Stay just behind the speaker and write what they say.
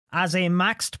As a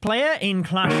maxed player in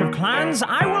Clash of Clans,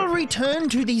 I will return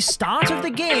to the start of the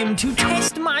game to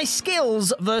test my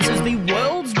skills versus the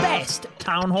world's best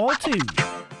Town Hall 2.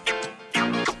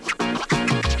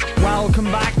 Welcome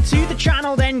back to the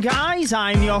channel then, guys.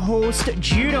 I'm your host,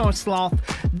 Judo Sloth.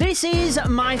 This is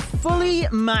my fully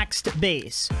maxed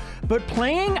base, but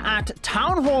playing at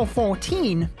Town Hall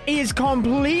 14 is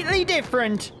completely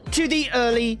different to the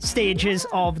early stages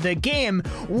of the game.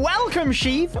 Welcome,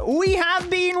 Sheaf. We have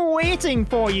been waiting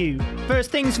for you. First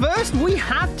things first, we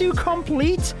have to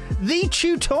complete the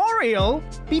tutorial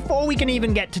before we can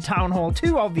even get to Town Hall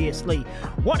 2, obviously.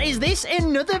 What is this?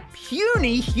 Another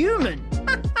puny human.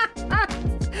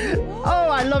 Oh,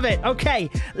 I love it. Okay,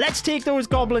 let's take those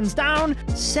goblins down.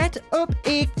 Set up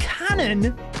a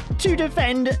cannon to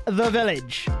defend the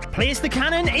village. Place the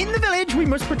cannon in the village. We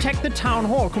must protect the town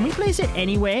hall. Can we place it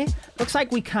anywhere? Looks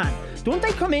like we can. Don't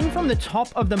they come in from the top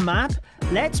of the map?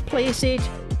 Let's place it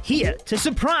here to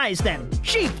surprise them.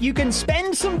 Sheep, you can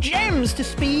spend some gems to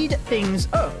speed things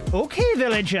up. Okay,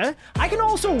 villager. I can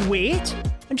also wait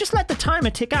and just let the timer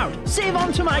tick out. Save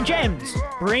onto my gems.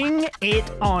 Bring it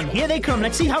on. Here they come.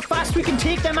 Let's see how fast we can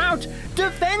take them out.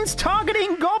 Defense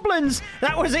targeting goblins.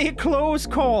 That was a close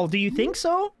call. Do you think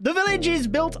so? The village is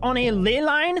built on a ley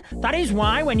line. That is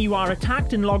why when you are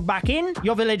attacked and log back in,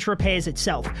 your village repairs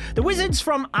itself. The wizards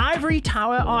from Ivory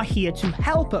Tower are here to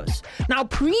help us. Now,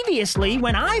 previously,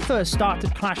 when I first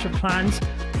started Clash of Clans,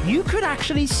 you could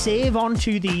actually save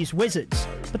onto these wizards,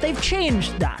 but they've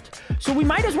changed that. So we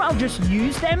might as well just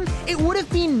use them. It would have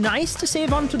been nice to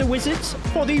save onto the wizards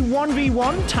for the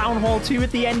 1v1 Town Hall 2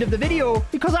 at the end of the video,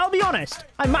 because I'll be honest,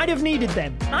 I might have needed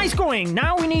them. Nice going.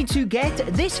 Now we need to get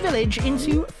this village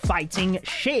into fighting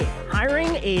shape.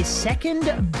 Hiring a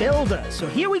second builder. So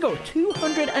here we go,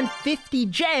 250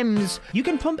 gems. You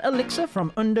can pump elixir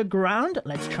from underground.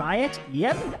 Let's try it.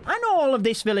 Yep, I know all of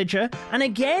this, villager. And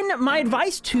again, my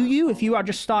advice to you, if you are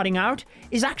just starting out,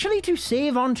 is actually to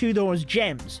save onto those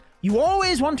gems. You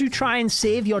always want to try and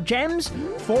save your gems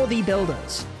for the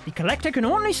builders. The collector can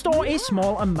only store a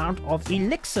small amount of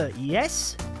elixir.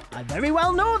 Yes, I very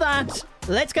well know that.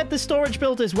 Let's get the storage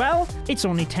built as well. It's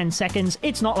only 10 seconds.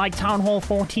 It's not like Town Hall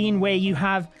 14 where you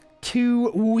have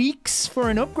 2 weeks for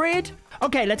an upgrade.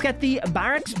 Okay, let's get the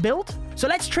barracks built. So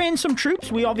let's train some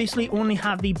troops. We obviously only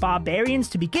have the barbarians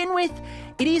to begin with.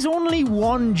 It is only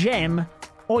 1 gem,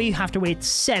 or you have to wait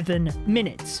 7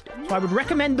 minutes. So I would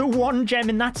recommend the 1 gem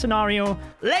in that scenario.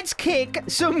 Let's kick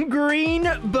some green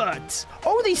butt.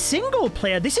 Oh, the single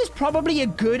player. This is probably a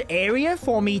good area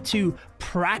for me to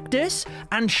practice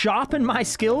and sharpen my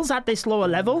skills at this lower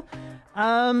level.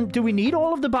 Do we need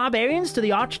all of the barbarians to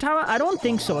the arch tower? I don't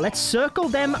think so. Let's circle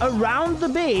them around the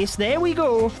base. There we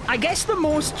go. I guess the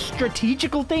most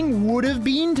strategical thing would have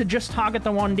been to just target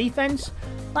the 1 defense.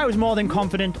 I was more than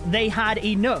confident they had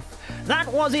enough.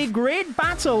 That was a great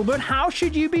battle, but how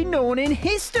should you be known in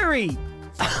history?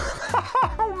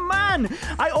 Oh man,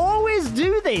 I always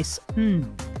do this.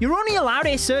 You're only allowed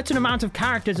a certain amount of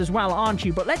characters as well, aren't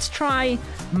you? But let's try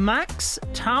Max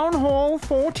Town Hall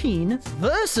 14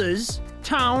 versus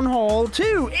Town Hall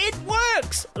 2. It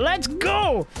works! Let's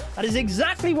go! That is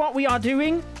exactly what we are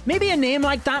doing. Maybe a name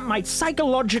like that might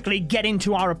psychologically get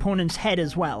into our opponent's head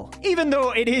as well. Even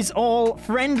though it is all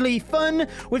friendly fun,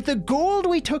 with the gold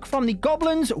we took from the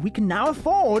goblins, we can now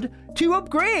afford to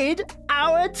upgrade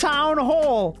our town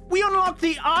hall. We unlocked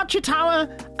the archer tower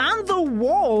and the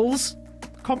walls.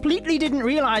 Completely didn't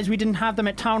realize we didn't have them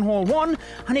at Town Hall 1,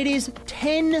 and it is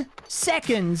 10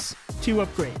 seconds to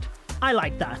upgrade. I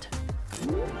like that.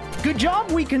 Good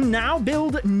job, we can now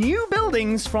build new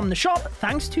buildings from the shop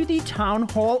thanks to the Town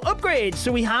Hall upgrade.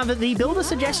 So we have the builder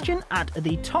suggestion at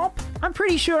the top. I'm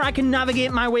pretty sure I can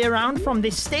navigate my way around from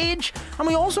this stage. And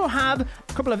we also have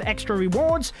a couple of extra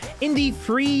rewards in the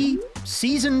free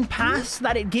season pass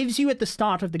that it gives you at the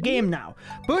start of the game now.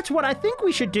 But what I think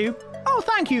we should do... Oh,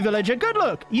 thank you, villager. Good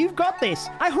luck. You've got this.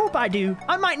 I hope I do.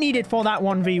 I might need it for that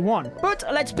 1v1. But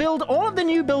let's build all of the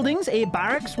new buildings. A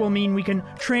barracks will mean we can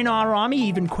train our army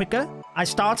even quicker. I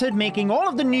started making all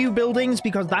of the new buildings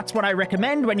because that's what I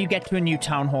recommend when you get to a new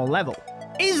town hall level.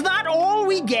 Is that all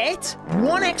we get?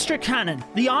 1 extra cannon,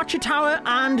 the archer tower,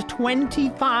 and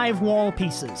 25 wall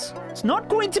pieces. It's not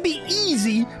going to be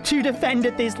easy to defend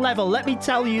at this level, let me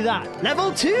tell you that.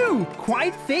 Level 2,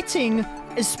 quite fitting,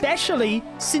 especially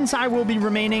since I will be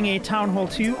remaining a Town Hall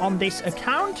 2 on this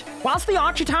account. Whilst the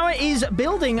archer tower is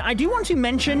building, I do want to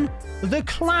mention the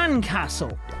clan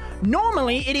castle.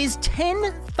 Normally, it is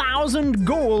 10,000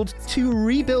 gold to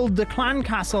rebuild the clan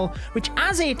castle, which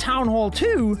as a Town Hall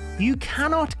 2, you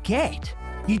cannot get.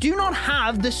 You do not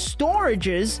have the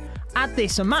storages at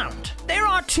this amount. There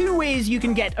are two ways you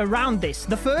can get around this.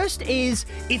 The first is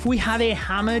if we have a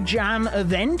hammer jam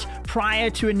event prior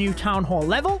to a new town hall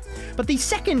level, but the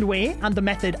second way, and the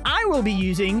method I will be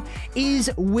using,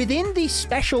 is within the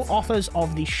special offers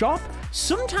of the shop.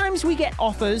 Sometimes we get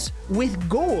offers with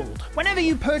gold. Whenever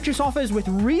you purchase offers with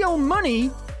real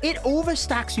money, it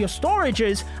overstacks your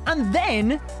storages, and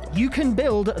then you can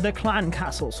build the clan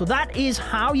castle. So that is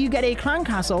how you get a clan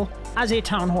castle as a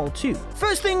Town Hall 2.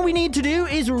 First thing we need to do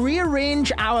is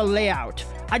rearrange our layout.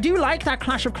 I do like that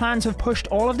Clash of Clans have pushed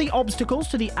all of the obstacles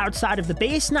to the outside of the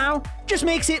base now. Just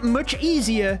makes it much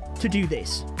easier to do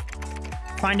this.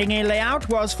 Finding a layout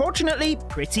was fortunately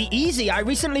pretty easy. I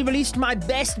recently released my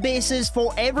best bases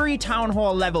for every Town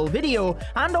Hall level video,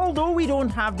 and although we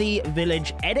don't have the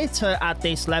village editor at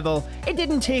this level, it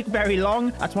didn't take very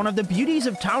long. That's one of the beauties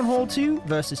of Town Hall 2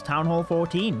 versus Town Hall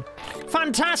 14.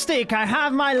 Fantastic! I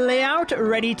have my layout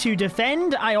ready to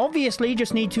defend. I obviously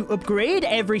just need to upgrade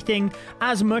everything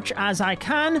as much as I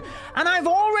can, and I've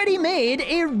already made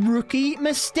a rookie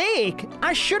mistake.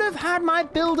 I should have had my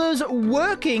builders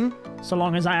working so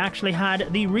long as I actually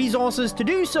had the resources to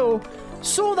do so,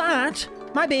 so that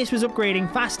my base was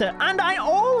upgrading faster. And I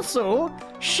also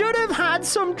should have had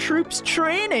some troops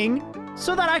training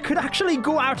so that I could actually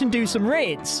go out and do some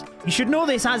raids. You should know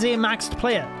this as a maxed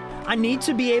player. I need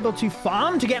to be able to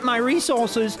farm to get my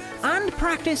resources and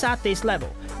practice at this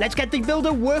level. Let's get the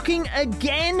builder working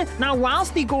again. Now,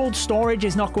 whilst the gold storage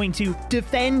is not going to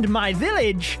defend my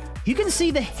village, you can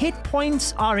see the hit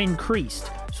points are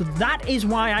increased. So that is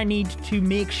why I need to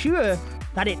make sure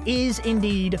that it is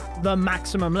indeed the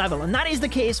maximum level. And that is the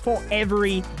case for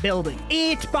every building.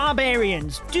 8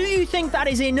 barbarians. Do you think that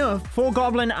is enough for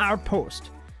Goblin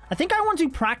Outpost? I think I want to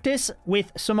practice with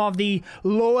some of the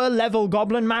lower level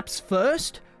Goblin maps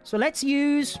first. So let's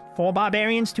use 4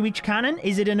 barbarians to each cannon.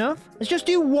 Is it enough? Let's just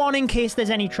do 1 in case there's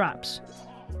any traps.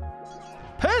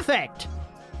 Perfect.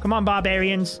 Come on,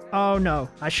 barbarians. Oh no,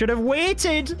 I should have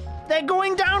waited. They're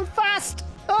going down fast.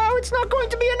 Oh, it's not going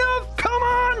to be enough. Come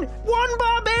on. 1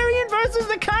 barbarian versus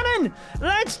the cannon.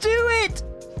 Let's do it.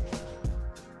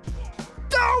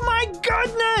 Oh my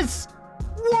goodness.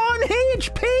 1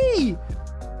 HP.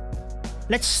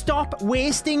 Let's stop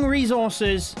wasting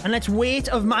resources and let's wait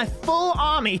of my full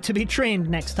army to be trained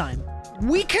next time.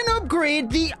 We can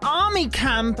upgrade the army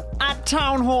camp at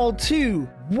Town Hall 2.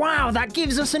 Wow, that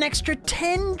gives us an extra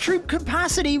 10 troop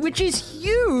capacity, which is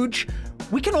huge.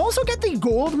 We can also get the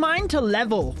gold mine to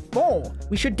level 4.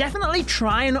 We should definitely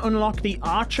try and unlock the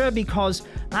archer because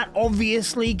that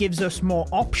obviously gives us more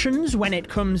options when it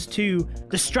comes to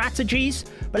the strategies.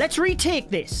 But let's retake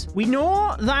this. We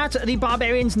know that the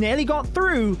barbarians nearly got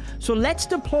through, so let's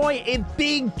deploy a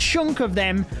big chunk of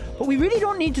them. But we really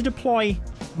don't need to deploy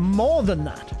more than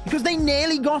that because they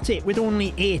nearly got it with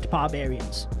only 8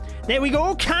 barbarians. There we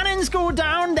go. Cannons go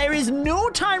down. There is no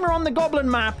timer on the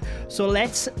goblin map, so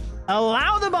let's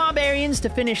allow the barbarians to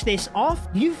finish this off.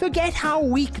 You forget how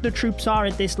weak the troops are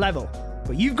at this level.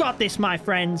 But you've got this, my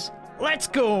friends. Let's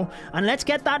go, and let's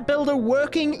get that builder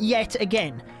working yet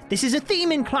again. This is a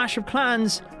theme in Clash of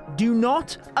Clans. Do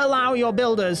not allow your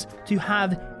builders to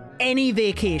have any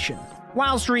vacation.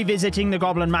 Whilst revisiting the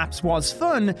goblin maps was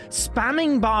fun,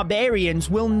 spamming barbarians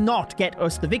will not get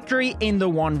us the victory in the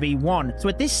 1v1. So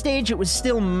at this stage, it was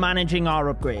still managing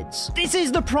our upgrades. This is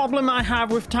the problem I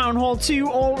have with Town Hall 2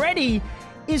 already,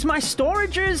 is my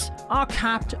storages are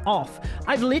capped off.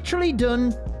 I've literally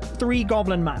done 3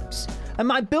 goblin maps, and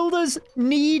my builders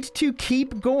need to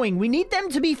keep going. We need them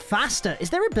to be faster. Is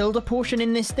there a builder potion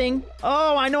in this thing?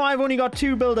 Oh, I know I've only got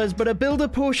 2 builders, but a builder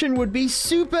potion would be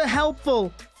super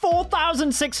helpful.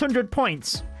 4,600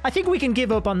 points. I think we can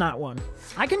give up on that one.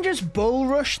 I can just bull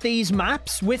rush these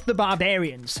maps with the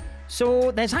barbarians. So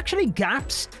there's actually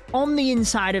gaps on the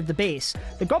inside of the base.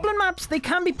 The goblin maps, they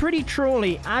can be pretty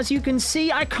trolly. As you can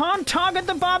see, I can't target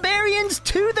the barbarians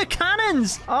to the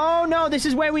cannons. Oh no, this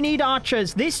is where we need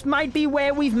archers. This might be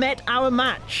where we've met our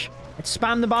match. Let's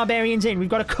spam the barbarians in. We've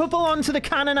got a couple onto the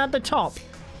cannon at the top.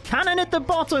 Cannon at the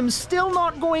bottom, still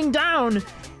not going down.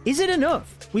 Is it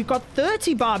enough? We've got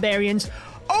 30 barbarians.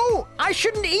 Oh, I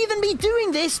shouldn't even be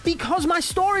doing this because my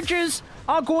storages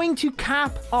are going to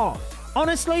cap off.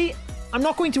 Honestly, I'm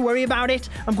not going to worry about it.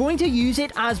 I'm going to use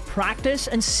it as practice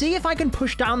and see if I can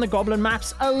push down the goblin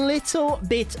maps a little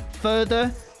bit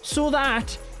further so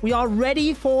that we are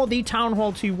ready for the Town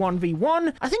Hall 2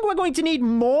 1v1. I think we're going to need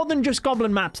more than just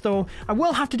goblin maps, though. I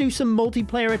will have to do some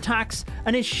multiplayer attacks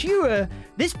and ensure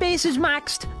this base is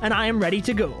maxed and I am ready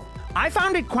to go. I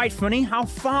found it quite funny how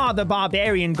far the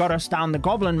barbarian got us down the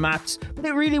goblin mats, but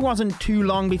it really wasn't too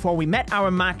long before we met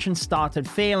our match and started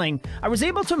failing. I was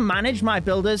able to manage my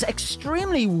builders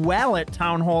extremely well at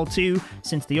Town Hall 2,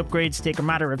 since the upgrades take a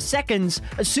matter of seconds.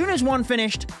 As soon as one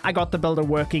finished, I got the builder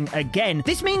working again.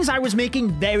 This means I was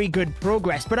making very good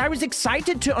progress, but I was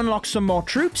excited to unlock some more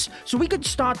troops so we could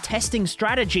start testing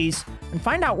strategies and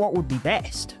find out what would be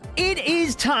best. It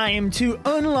is time to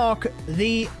unlock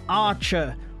the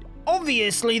archer.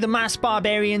 Obviously, the mass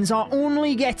barbarians are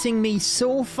only getting me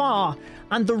so far,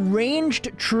 and the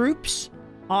ranged troops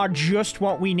are just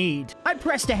what we need. I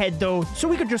pressed ahead though, so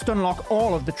we could just unlock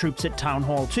all of the troops at Town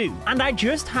Hall 2. And I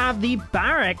just have the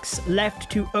barracks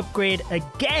left to upgrade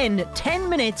again. 10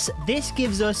 minutes, this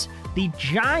gives us the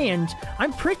giant.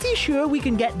 I'm pretty sure we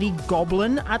can get the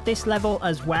goblin at this level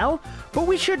as well, but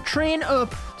we should train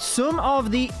up some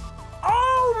of the...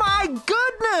 Oh my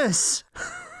goodness!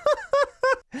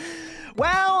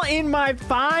 Well, in my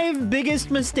 5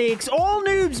 biggest mistakes, all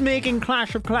noobs making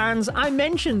Clash of Clans, I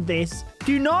mentioned this.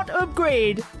 Do not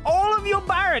upgrade all of your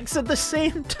barracks at the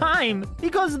same time,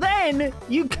 because then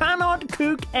you cannot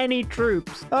cook any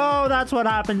troops. Oh, that's what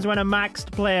happens when a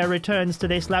maxed player returns to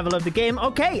this level of the game.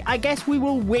 Okay, I guess we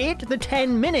will wait the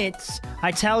 10 minutes.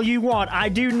 I tell you what, I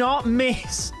do not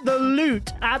miss the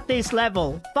loot at this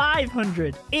level.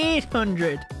 500,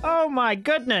 800, oh my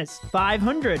goodness,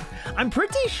 500. I'm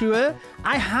pretty sure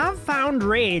I have found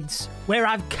raids where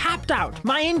I've capped out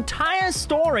my entire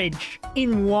storage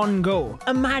in one go.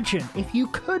 Imagine if you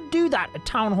could do that at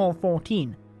Town Hall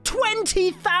 14.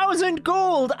 20,000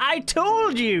 gold! I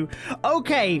told you!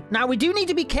 Okay, now we do need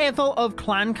to be careful of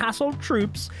Clan Castle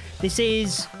troops. This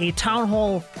is a Town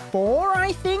Hall 4,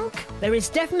 I think? There is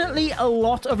definitely a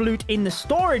lot of loot in the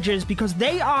storages because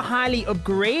they are highly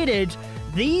upgraded.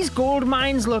 These gold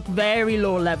mines look very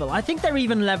low level. I think they're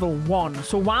even level 1.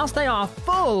 So whilst they are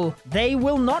full, they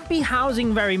will not be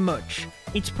housing very much.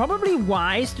 It's probably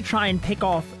wise to try and pick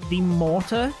off the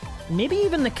mortar, maybe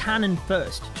even the cannon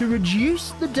first, to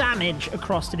reduce the damage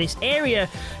across to this area.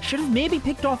 Should have maybe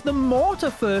picked off the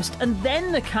mortar first and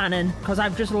then the cannon, because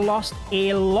I've just lost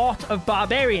a lot of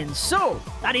barbarians. So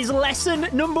that is lesson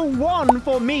number 1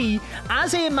 for me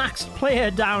as a maxed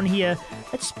player down here.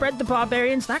 Let's spread the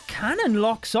barbarians. That cannon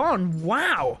locks on.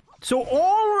 Wow. So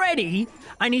already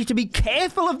I need to be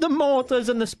careful of the mortars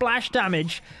and the splash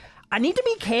damage. I need to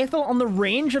be careful on the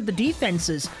range of the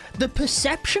defenses. The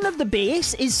perception of the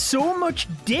base is so much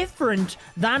different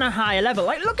than a higher level.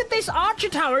 Like, look at this archer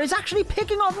tower is actually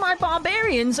picking off my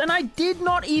barbarians, and I did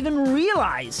not even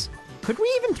realize. Could we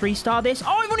even 3-star this? Oh,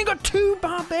 I've only got 2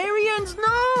 barbarians.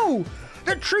 No!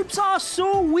 The troops are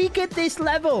so weak at this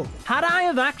level. Had I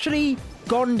have actually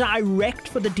gone direct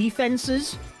for the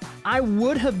defenses, I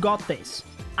would have got this,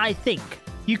 I think.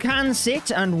 You can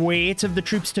sit and wait for the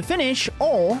troops to finish,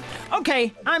 or...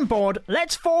 Okay, I'm bored.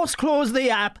 Let's force close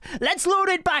the app. Let's load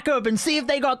it back up and see if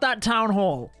they got that town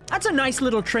hall. That's a nice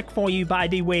little trick for you, by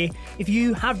the way. If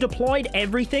you have deployed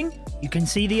everything, you can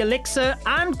see the elixir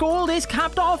and gold is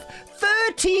capped off.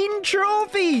 13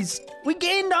 trophies! We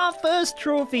gained our first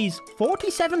trophies.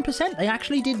 47%. They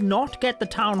actually did not get the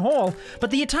town hall, but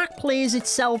the attack plays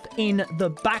itself in the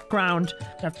background.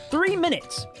 We have 3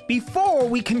 minutes before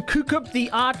we can cook up the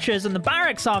archers and the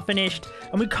barracks are finished,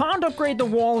 and we can't upgrade the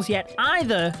walls yet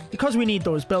either because we need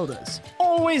those builders.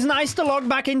 Always nice to log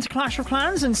back into Clash of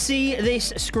Clans and see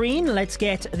this screen. Let's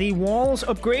get the walls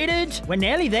upgraded. We're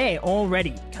nearly there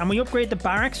already. Can we upgrade the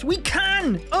barracks? We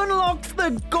can! Unlocked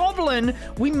the goblin.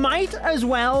 We might as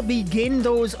well begin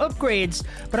those upgrades,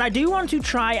 but I do want to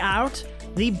try out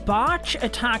the Barch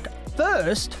attack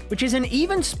first, which is an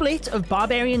even split of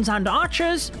barbarians and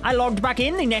archers. I logged back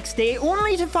in the next day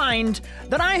only to find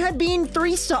that I had been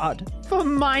 3-starred for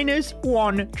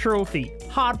 -1 trophy.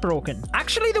 Heartbroken.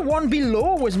 Actually, the one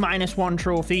below was -1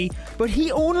 trophy, but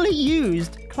he only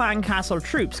used Clan Castle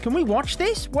troops. Can we watch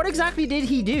this? What exactly did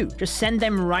he do? Just send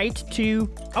them right to...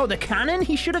 Oh, the cannon?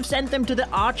 He should have sent them to the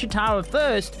archer tower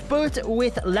first, but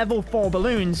with level 4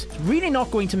 balloons, it's really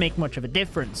not going to make much of a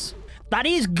difference. That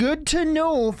is good to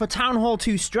know for Town Hall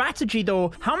 2 strategy,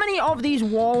 though. How many of these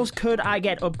walls could I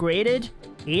get upgraded?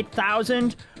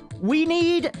 8,000. We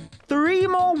need 3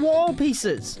 more wall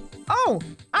pieces. Oh,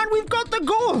 and we've got the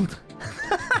gold.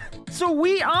 So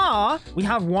we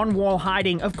have 1 wall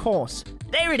hiding, of course.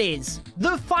 There it is.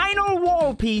 The final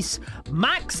wall piece,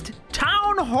 maxed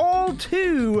Town Hall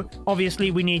 2.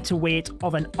 Obviously, we need to wait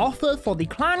of an offer for the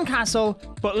clan castle,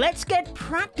 but let's get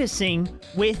practicing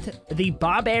with the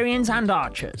barbarians and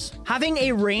archers. Having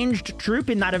a ranged troop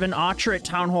in that of an archer at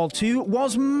Town Hall 2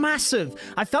 was massive.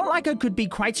 I felt like I could be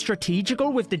quite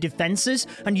strategical with the defenses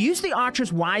and use the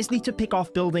archers wisely to pick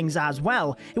off buildings as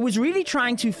well. It was really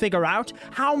trying to figure out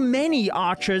how many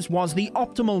archers was the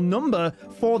optimal number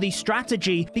for the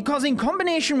strategy, because in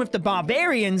combination with the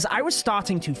barbarians, I was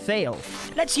starting to fail.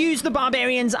 Let's use the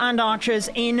barbarians and archers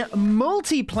in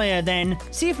multiplayer then,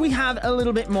 see if we have a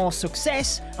little bit more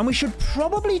success, and we should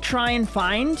probably try and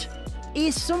find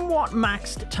a somewhat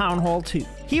maxed Town Hall 2.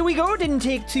 Here we go, didn't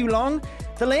take too long.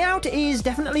 The layout is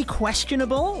definitely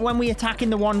questionable when we attack in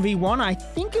the 1v1. I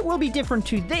think it will be different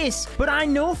to this, but I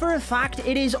know for a fact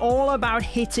it is all about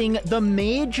hitting the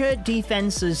major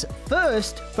defenses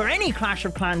first for any Clash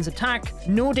of Clans attack,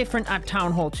 no different at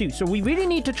Town Hall 2. So we really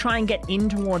need to try and get in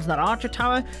towards that archer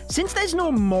tower. Since there's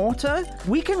no mortar,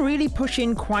 we can really push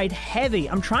in quite heavy.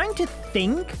 I'm trying to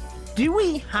think, do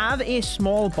we have a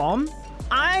small bomb?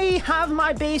 I have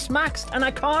my base maxed and I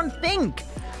can't think.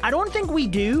 I don't think we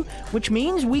do, which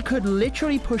means we could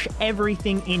literally push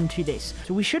everything into this.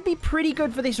 So we should be pretty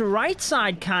good for this right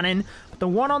side cannon, but the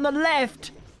one on the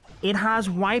left, it has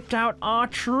wiped out our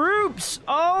troops.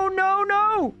 Oh, no,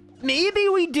 no. Maybe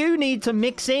we do need to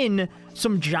mix in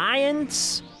some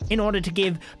giants in order to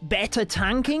give better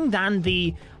tanking than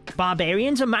the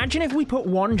barbarians. Imagine if we put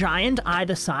one giant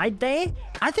either side there.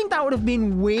 I think that would have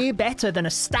been way better than a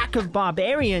stack of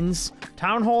barbarians.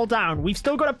 Town Hall down. We've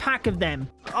still got a pack of them.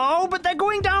 Oh, but they're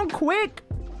going down quick.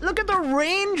 Look at the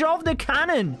range of the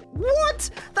cannon.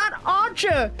 What? That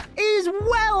archer is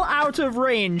well out of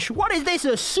range. What is this,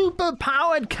 a super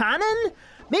powered cannon?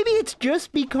 Maybe it's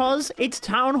just because it's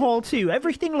Town Hall 2.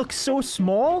 Everything looks so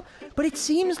small, but it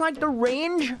seems like the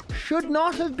range should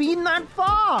not have been that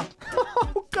far.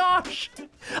 Oh gosh.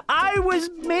 I was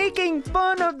making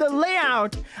fun of the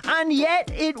layout, and yet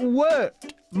it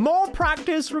worked. More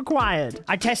practice required.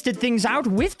 I tested things out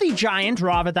with the giant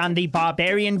rather than the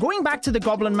barbarian. Going back to the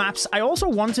goblin maps, I also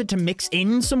wanted to mix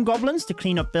in some goblins to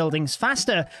clean up buildings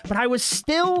faster, but I was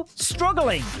still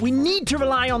struggling. We need to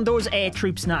rely on those air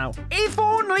troops now. If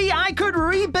only I could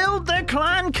rebuild the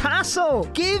clan castle.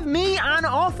 Give me an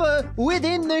offer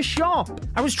within the shop.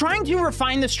 I was trying to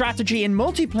refine the strategy in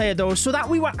multiplayer though, so that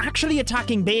we were actually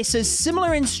attacking bases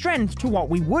similar in strength to what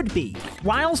we would be,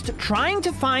 whilst trying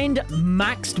to find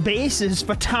maxed bases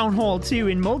for Town Hall 2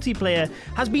 in multiplayer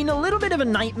has been a little bit of a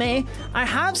nightmare. I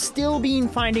have still been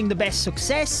finding the best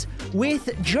success with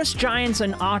just giants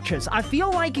and archers. I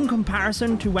feel like in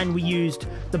comparison to when we used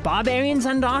the barbarians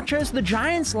and archers, the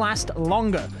giants last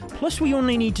longer. Plus we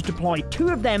only need to deploy 2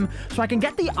 of them, so I can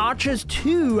get the archers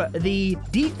to the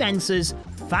defenses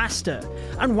faster.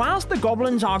 And whilst the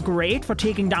goblins are great for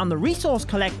taking down the resource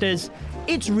collectors,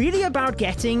 it's really about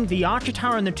getting the archer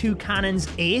tower and the 2 cannons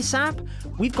ASAP.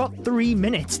 We've got 3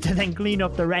 minutes to then clean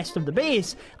up the rest of the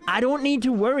base. I don't need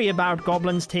to worry about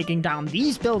goblins taking down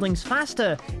these buildings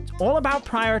faster. It's all about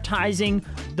prioritizing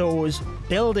those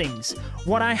buildings.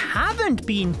 What I haven't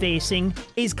been facing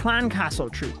is clan castle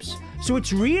troops. So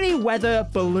it's really whether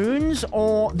balloons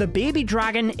or the baby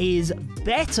dragon is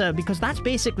better, because that's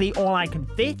basically all I can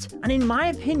fit. And in my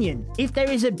opinion, if there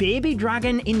is a baby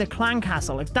dragon in the clan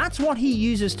castle, if that's what he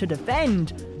uses to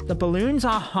defend, the balloons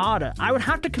are harder. I would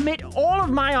have to commit all of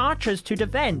my archers to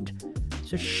defend.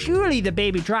 So surely the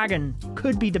baby dragon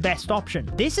could be the best option.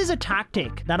 This is a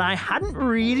tactic that I hadn't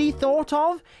really thought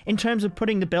of in terms of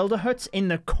putting the builder huts in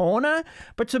the corner.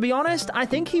 But to be honest, I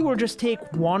think he will just take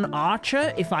 1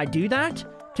 archer if I do that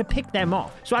to pick them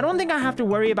off. So I don't think I have to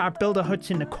worry about builder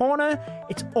huts in the corner.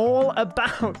 It's all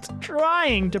about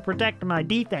trying to protect my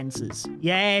defenses.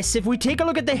 Yes, if we take a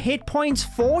look at the hit points,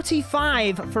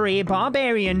 45 for a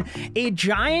barbarian. A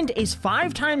giant is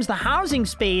 5 times the housing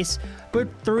space, but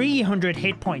 300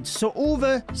 hit points. So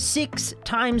over 6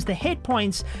 times the hit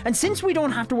points. And since we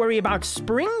don't have to worry about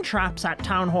spring traps at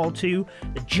Town Hall 2,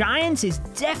 the giants is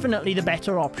definitely the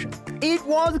better option. It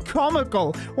was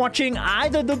comical watching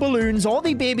either the balloons or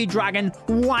the baby dragon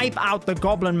wipe out the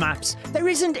goblin maps. There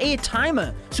isn't a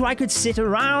timer, so I could sit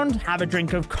around, have a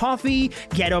drink of coffee,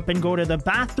 get up and go to the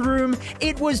bathroom.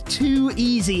 It was too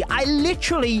easy. I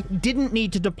literally didn't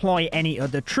need to deploy any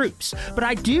other troops, but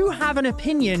I do have an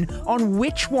opinion on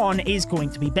which one is going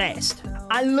to be best.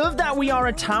 I love that we are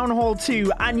at Town Hall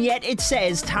 2, and yet it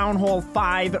says Town Hall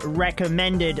 5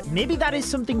 recommended. Maybe that is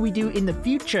something we do in the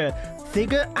future.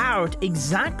 Figure out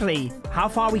exactly how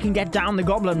far we can get down the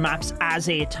goblin maps as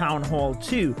a Town Hall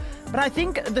 2. But I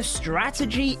think the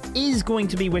strategy is going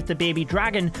to be with the baby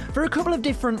dragon for a couple of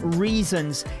different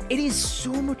reasons. It is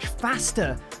so much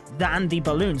faster than the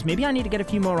balloons. Maybe I need to get a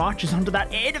few more archers onto that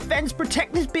air defense.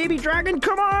 Protect this baby dragon.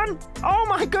 Come on. Oh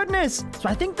my goodness. So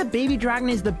I think the baby dragon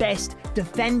is the best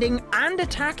defending and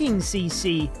attacking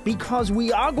CC because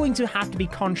we are going to have to be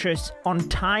conscious on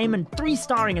time and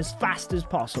 3-starring as fast as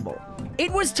possible.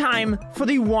 It was time for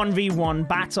the 1v1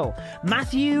 battle.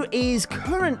 Matthew is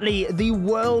currently the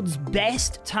world's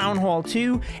best Town Hall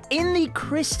 2 in the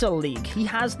Crystal League. He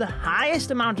has the highest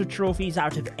amount of trophies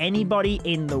out of anybody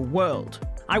in the world.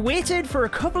 I waited for a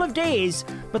couple of days,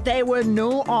 but there were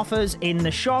no offers in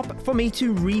the shop for me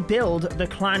to rebuild the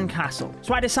clan castle.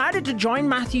 So I decided to join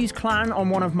Matthew's clan on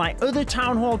one of my other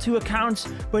Town Hall 2 accounts,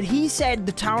 but he said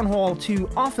the Town Hall 2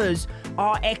 offers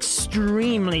are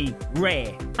extremely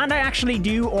rare. And I actually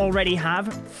do already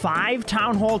have 5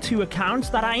 Town Hall 2 accounts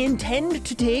that I intend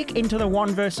to take into the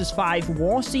 1 vs 5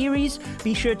 war series.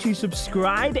 Be sure to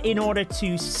subscribe in order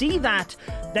to see that.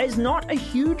 There's not a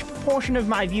huge proportion of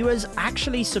my viewers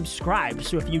actually subscribe,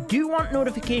 so if you do want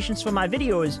notifications for my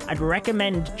videos, I'd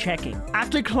recommend checking.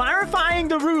 After clarifying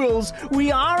the rules,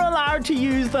 we are allowed to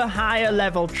use the higher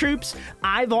level troops.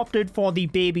 I've opted for the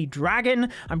baby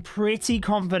dragon. I'm pretty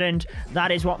confident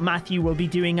that is what Matthew will be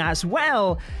doing as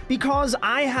well, because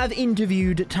I have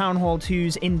interviewed Town Hall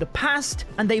 2s in the past,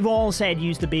 and they've all said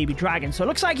use the baby dragon. So it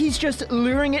looks like he's just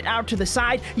luring it out to the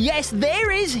side. Yes,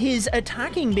 there is his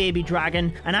attacking baby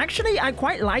dragon. And actually, I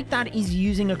quite like that he's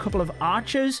using a couple of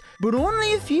archers, but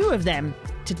only a few of them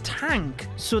to tank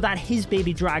so that his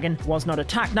baby dragon was not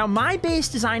attacked. Now, my base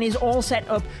design is all set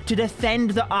up to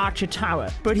defend the archer tower,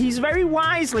 but he's very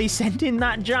wisely sent in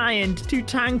that giant to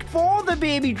tank for the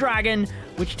baby dragon,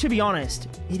 which, to be honest,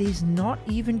 it is not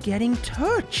even getting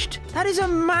touched. That is a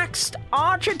maxed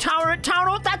archer tower at Town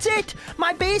Hall. That's it.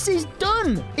 My base is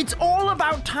done. It's all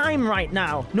about time right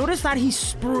now. Notice that he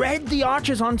spread the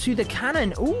archers onto the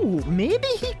cannon. Ooh, maybe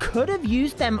he could have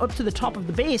used them up to the top of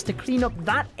the base to clean up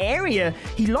that area.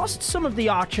 He lost some of the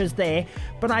archers there,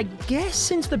 but I guess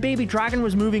since the baby dragon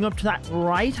was moving up to that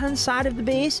right-hand side of the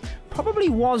base, probably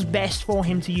was best for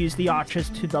him to use the archers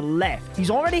to the left.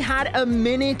 He's already had a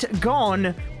minute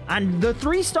gone, and the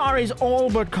 3-star is all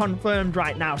but confirmed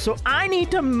right now. So I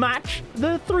need to match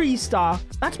the 3-star.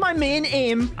 That's my main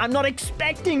aim. I'm not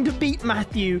expecting to beat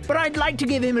Matthew, but I'd like to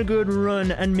give him a good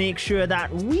run and make sure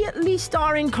that we at least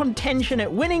are in contention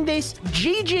at winning this.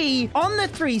 GG on the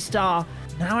 3-star.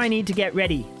 Now I need to get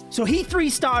ready. So he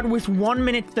 3-starred with 1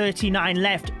 minute 39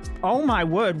 left. Oh my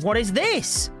word, what is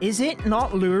this? Is it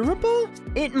not lurable?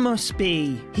 It must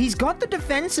be. He's got the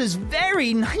defenses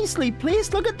very nicely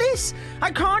placed. Look at this. I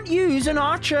can't use an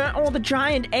archer or the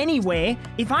giant anyway.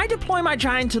 If I deploy my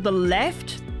giant to the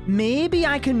left, maybe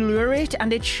I can lure it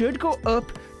and it should go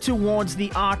up towards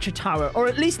the archer tower, or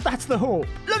at least that's the hope.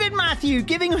 Look at Matthew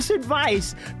giving us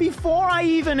advice before I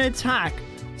even attack.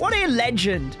 What a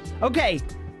legend. Okay,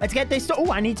 let's get this.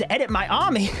 Oh, I need to edit my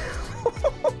army.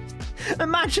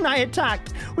 Imagine I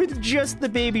attacked with just the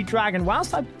baby dragon,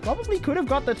 whilst I probably could have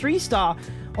got the 3-star.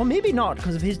 Or maybe not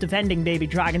because of his defending baby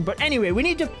dragon. But anyway, we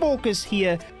need to focus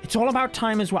here. It's all about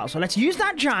time as well. So let's use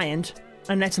that giant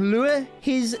and let's lure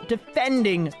his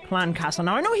defending clan castle.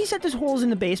 Now, I know he said there's holes in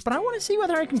the base, but I want to see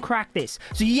whether I can crack this.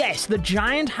 So yes, the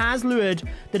giant has lured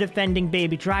the defending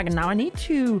baby dragon. Now, I need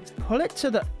to pull it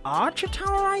to the archer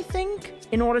tower, I think,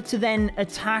 in order to then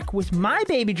attack with my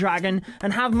baby dragon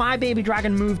and have my baby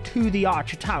dragon move to the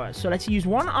archer tower. So let's use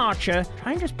one archer,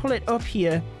 try and just pull it up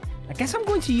here. I guess I'm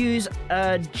going to use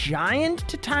a giant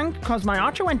to tank because my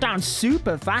archer went down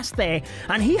super fast there,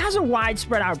 and he has a wide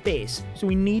spread out base. So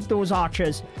we need those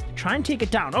archers to try and take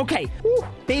it down. Okay, whew,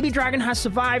 baby dragon has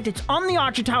survived. It's on the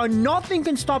archer tower. Nothing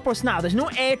can stop us now. There's no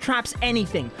air traps,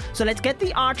 anything. So let's get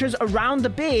the archers around the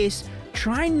base.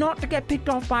 Try not to get picked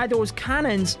off by those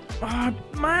cannons. Oh,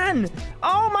 man.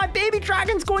 Oh, my baby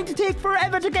dragon's going to take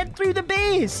forever to get through the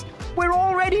base. We're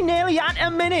already nearly at a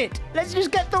minute. Let's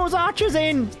just get those archers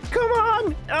in. Come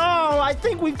on. Oh, I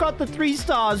think we've got the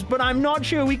 3-stars, but I'm not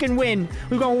sure we can win.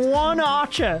 We've got one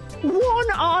archer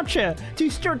to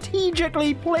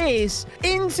strategically place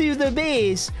into the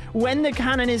base when the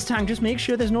cannon is tanked. Just make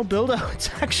sure there's no build-outs,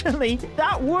 actually.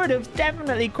 That would have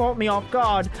definitely caught me off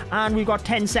guard. And we've got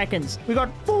 10 seconds. We've got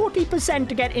 40%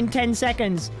 to get in 10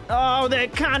 seconds. Oh, the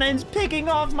cannon's picking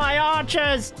off my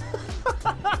archers.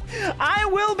 I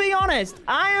will be honest,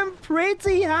 I am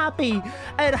pretty happy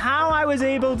at how I was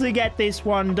able to get this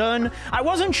one done. I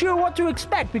wasn't sure what to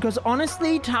expect because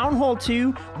honestly, Town Hall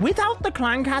 2, without the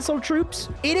Clan Castle troops,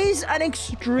 it is an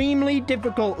extremely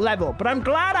difficult level, but I'm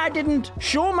glad I didn't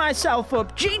show myself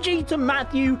up. GG to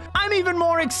Matthew. I'm even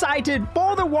more excited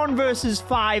for the 1 versus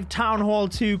 5 Town Hall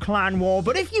 2 Clan War,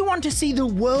 but if you want to see the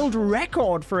world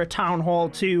record for a Town Hall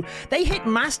 2, they hit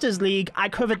Masters League. I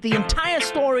covered the entire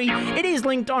story. It is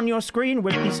linked on your screen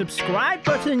with the subscribe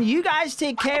button. You guys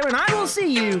take care, and I will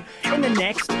see you in the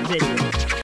next video.